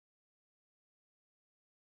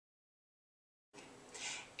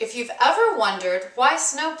If you've ever wondered why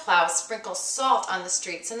snowplows sprinkle salt on the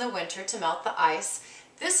streets in the winter to melt the ice,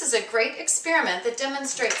 this is a great experiment that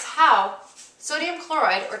demonstrates how sodium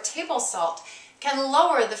chloride or table salt can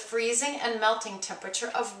lower the freezing and melting temperature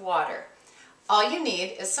of water. All you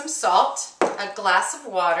need is some salt, a glass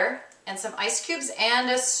of water, and some ice cubes and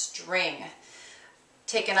a string.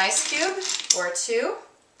 Take an ice cube or two,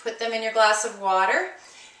 put them in your glass of water.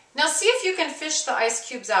 Now see if you can fish the ice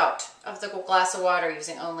cubes out of the glass of water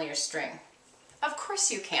using only your string. Of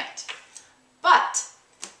course you can't, but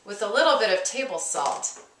with a little bit of table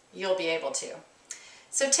salt, you'll be able to.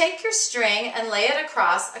 So take your string and lay it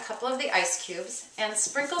across a couple of the ice cubes and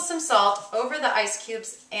sprinkle some salt over the ice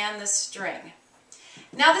cubes and the string.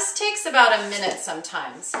 Now this takes about a minute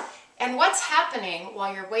sometimes, and what's happening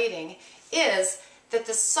while you're waiting is that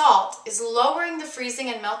the salt is lowering the freezing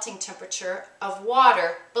and melting temperature of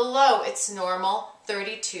water below its normal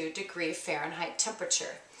 32° Fahrenheit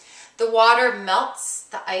temperature. The water melts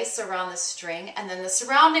the ice around the string, and then the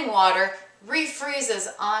surrounding water refreezes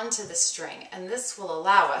onto the string, and this will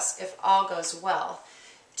allow us, if all goes well,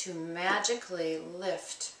 to magically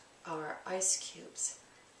lift our ice cubes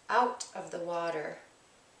out of the water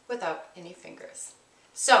without any fingers.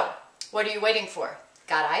 So, what are you waiting for?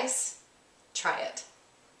 Got ice? Try it.